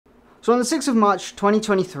So on the 6th of March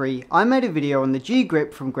 2023, I made a video on the G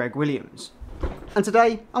Grip from Greg Williams. And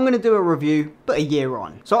today, I'm going to do a review, but a year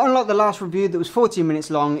on. So unlike the last review that was 14 minutes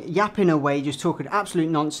long, yapping away, just talking absolute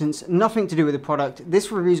nonsense, nothing to do with the product,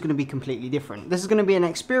 this review is going to be completely different. This is going to be an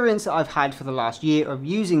experience that I've had for the last year of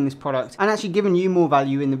using this product and actually giving you more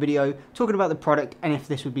value in the video, talking about the product and if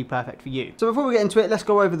this would be perfect for you. So before we get into it, let's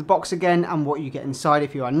go over the box again and what you get inside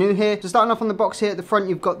if you are new here. So starting off on the box here at the front,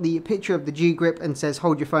 you've got the picture of the G Grip and says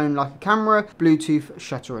hold your phone like a camera, Bluetooth,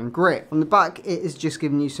 shutter and grip. On the back, it is just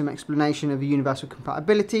giving you some explanation of the universal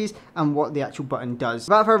compatibilities and what the actual button does.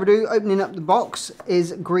 Without further ado, opening up the box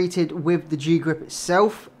is greeted with the G Grip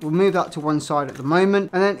itself. We'll move that to one side at the moment,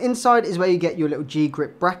 and then inside is where you get your little G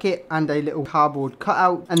Grip bracket and a little cardboard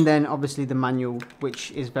cutout, and then obviously the manual, which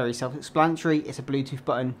is very self-explanatory. It's a Bluetooth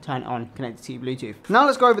button, turn it on, connect it to your Bluetooth. Now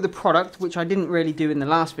let's go over the product, which I didn't really do in the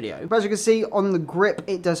last video. But as you can see on the grip,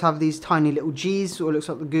 it does have these tiny little G's, sort of looks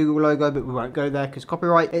like the Google logo, but we won't go there because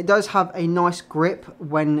copyright. It does have a nice grip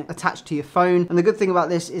when attached to your phone, and the good thing about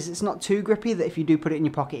this is it's not too grippy that if you do put it in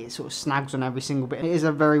your pocket, it sort of snags on every single bit. It is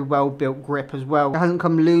a very well built grip as well. It hasn't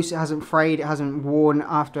come loose, it hasn't frayed, it hasn't worn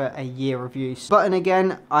after a year of use. Button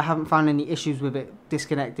again, I haven't found any issues with it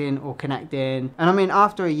disconnecting or connecting, and I mean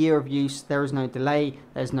after a year of use there is no delay,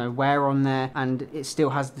 there's no wear on there, and it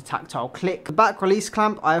still has the tactile click. The back release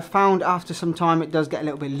clamp, I have found after some time it does get a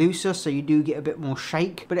little bit looser, so you do get a bit more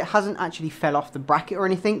shake, but it hasn't actually fell off the bracket or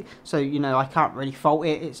anything, so you know I can't really fault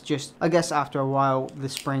it. It's just I guess after a while the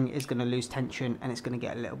spring is going to lose tension and it's going to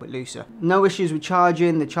get a little bit looser. No issues with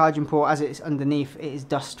charging. The charging port as it is underneath, it is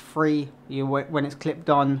dust free. When it's clipped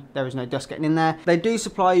on, there is no dust getting in there. They do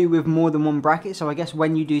supply you with more than one bracket, so I guess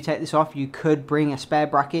when you do take this off you could bring a spare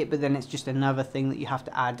bracket, but then it's just another thing that you have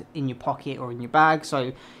to add in your pocket or in your bag.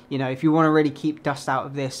 So you know, if you want to really keep dust out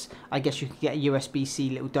of this, I guess you could get a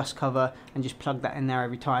USB-C little dust cover and just plug that in there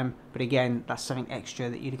every time. But again, that's something extra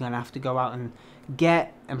that you're going to have to go out and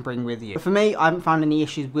get and bring with you. But for me, I haven't found any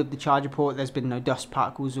issues with the charger port. There's been no dust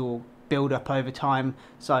particles or build up over time,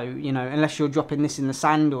 so you know, unless you're dropping this in the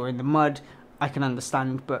sand or in the mud, I can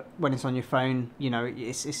understand, but when it's on your phone, you know,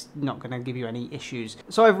 it's not going to give you any issues.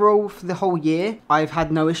 So overall, for the whole year, I've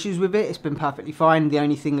had no issues with it. It's been perfectly fine. The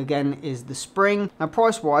only thing, again, is the spring. Now,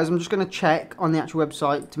 price-wise, I'm just going to check on the actual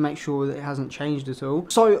website to make sure that it hasn't changed at all.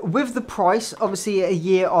 So with the price, obviously, a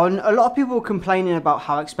year on, a lot of people were complaining about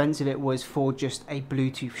how expensive it was for just a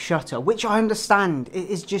Bluetooth shutter, which I understand.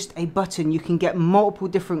 It is just a button. You can get multiple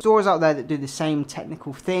different stores out there that do the same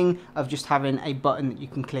technical thing of just having a button that you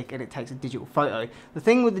can click and it takes a digital photo. The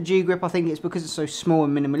thing with the G Grip, I think it's because it's so small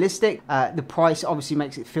and minimalistic, the price obviously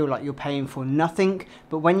makes it feel like you're paying for nothing,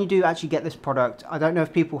 but when you do actually get this product, I don't know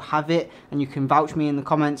if people have it, and you can vouch me in the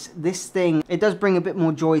comments, this thing, it does bring a bit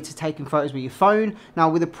more joy to taking photos with your phone. Now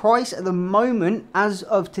with the price at the moment, as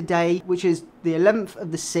of today, which is the 11th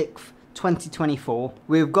of the 6th, 2024,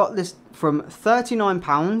 we've got this from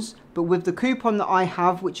 £39, but with the coupon that I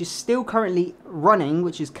have, which is still currently running,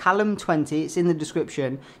 which is Callum20, it's in the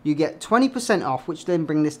description, you get 20% off, which then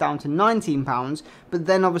bring this down to £19, but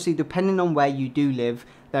then obviously depending on where you do live,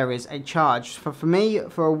 there is a charge. For me,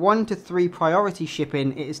 for a 1 to 3 priority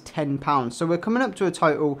shipping, it is £10. So we're coming up to a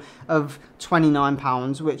total of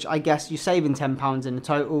 £29, which I guess you're saving £10 in the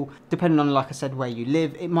total, depending on, like I said, where you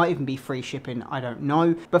live. It might even be free shipping, I don't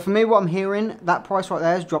know. But for me, what I'm hearing, that price right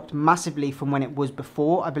there has dropped massively from when it was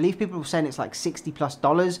before. I believe people were saying it's like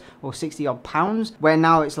 $60+ or 60 odd pounds, where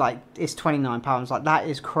now it's like, it's £29. Like, that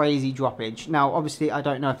is crazy droppage. Now, obviously, I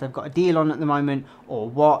don't know if they've got a deal on at the moment or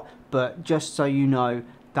what, but just so you know,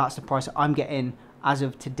 that's the price that I'm getting as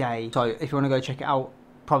of today. So if you want to go check it out,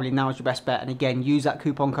 probably now is your best bet. And again, use that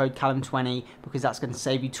coupon code Callum20 because that's going to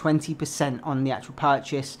save you 20% on the actual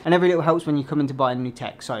purchase. And every little helps when you come in to buy a new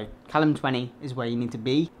tech. So Callum20 is where you need to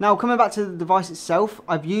be. Now, coming back to the device itself,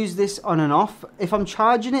 I've used this on and off. If I'm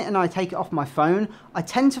charging it and I take it off my phone, I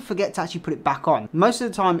tend to forget to actually put it back on. Most of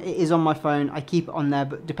the time it is on my phone, I keep it on there,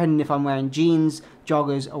 but depending if I'm wearing jeans,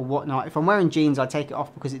 joggers or whatnot. If I'm wearing jeans, I take it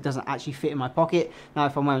off because it doesn't actually fit in my pocket. Now,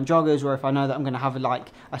 if I'm wearing joggers or if I know that I'm going to have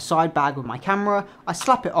like a side bag with my camera, I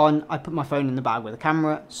slap it on, I put my phone in the bag with the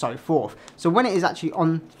camera, so forth. So when it is actually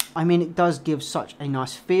on, I mean, it does give such a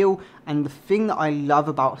nice feel. And the thing that I love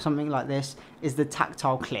about something like this is the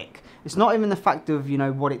tactile click. It's not even the fact of, you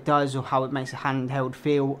know, what it does or how it makes a handheld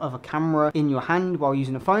feel of a camera in your hand while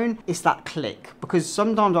using a phone. It's that click, because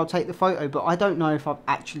sometimes I'll take the photo, but I don't know if I've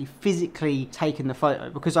actually physically taken the photo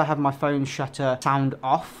because I have my phone shutter sound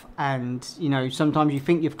off. And, you know, sometimes you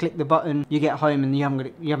think you've clicked the button, you get home and you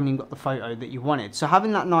haven't even got the photo that you wanted. So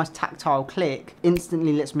having that nice tactile click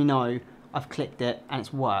instantly lets me know I've clicked it and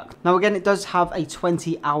it's worked. Now again, it does have a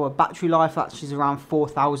 20-hour battery life, which is around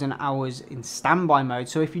 4,000 hours in standby mode.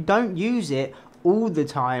 So if you don't use it all the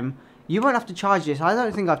time, you won't have to charge this. I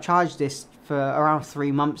don't think I've charged this for around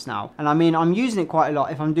 3 months now, and I mean, I'm using it quite a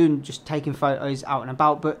lot if I'm doing just taking photos out and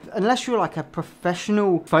about. But unless you're like a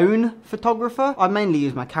professional phone photographer, I mainly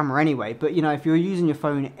use my camera anyway, but you know, if you're using your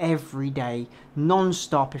phone every day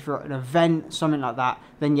non-stop, if you're at an event, something like that,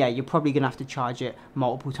 then yeah, you're probably gonna have to charge it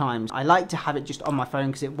multiple times. I like to have it just on my phone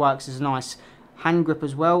because it works as a nice hand grip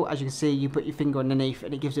as well. As you can see, you put your finger underneath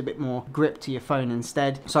and it gives a bit more grip to your phone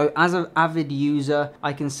instead. So as an avid user,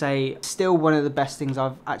 I can say still one of the best things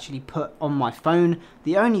I've actually put on my phone.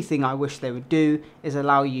 The only thing I wish they would do is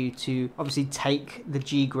allow you to obviously take the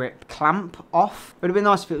G-grip clamp off. It would have been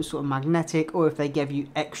nice if it was sort of magnetic, or if they gave you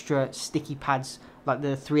extra sticky pads like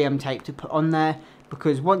the 3M tape to put on there,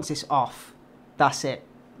 because once it's off, that's it.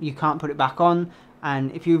 You can't put it back on.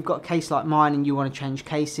 And if you've got a case like mine and you want to change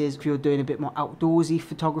cases, if you're doing a bit more outdoorsy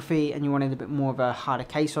photography and you wanted a bit more of a harder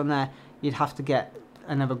case on there, you'd have to get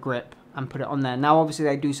another grip and put it on there. Now obviously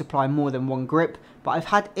they do supply more than one grip, but I've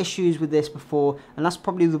had issues with this before, and that's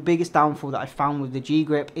probably the biggest downfall that I found with the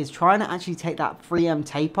G-grip, is trying to actually take that 3M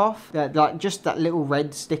tape off, like just that little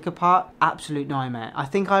red sticker part. Absolute nightmare. I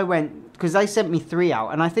think I went, because they sent me 3 out,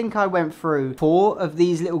 and I think I went through 4 of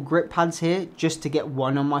these little grip pads here just to get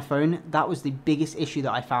one on my phone. That was the biggest issue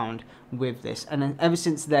that I found with this, and then ever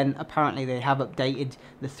since then apparently they have updated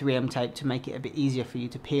the 3M tape to make it a bit easier for you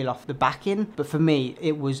to peel off the backing, but for me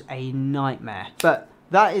it was a nightmare. But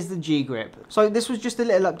that is the G-grip. So this was just a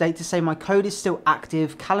little update to say my code is still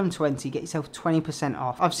active, Callum20, get yourself 20%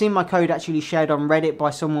 off. I've seen my code actually shared on Reddit by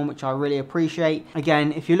someone, which I really appreciate.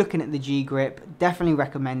 Again, if you're looking at the G-grip, definitely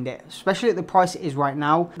recommend it, especially at the price it is right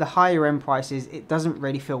now. The higher end prices, it doesn't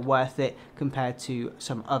really feel worth it compared to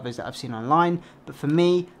some others that I've seen online. But for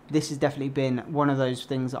me, this has definitely been one of those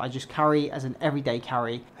things that I just carry as an everyday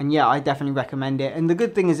carry. And yeah, I definitely recommend it. And the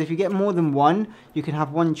good thing is if you get more than one, you can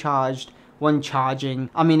have one charged, one charging.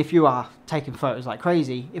 I mean, if you are taking photos like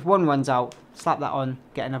crazy, if one runs out, slap that on,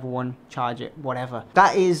 get another one, charge it, whatever.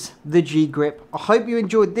 That is the G-grip. I hope you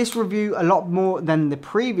enjoyed this review a lot more than the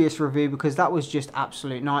previous review, because that was just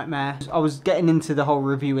absolute nightmare. I was getting into the whole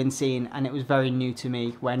reviewing scene and it was very new to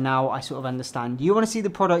me, where now I sort of understand. You want to see the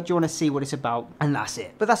product, you want to see what it's about, and that's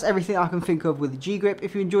it. But that's everything I can think of with the G-grip.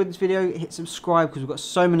 If you enjoyed this video, hit subscribe because we've got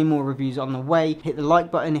so many more reviews on the way. Hit the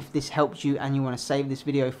like button if this helped you and you want to save this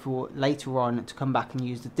video for later on to come back and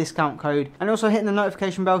use the discount code. And also hitting the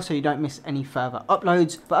notification bell so you don't miss any further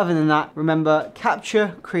uploads. But other than that, remember,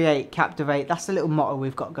 capture, create, captivate. That's the little motto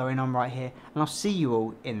we've got going on right here. And I'll see you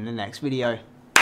all in the next video.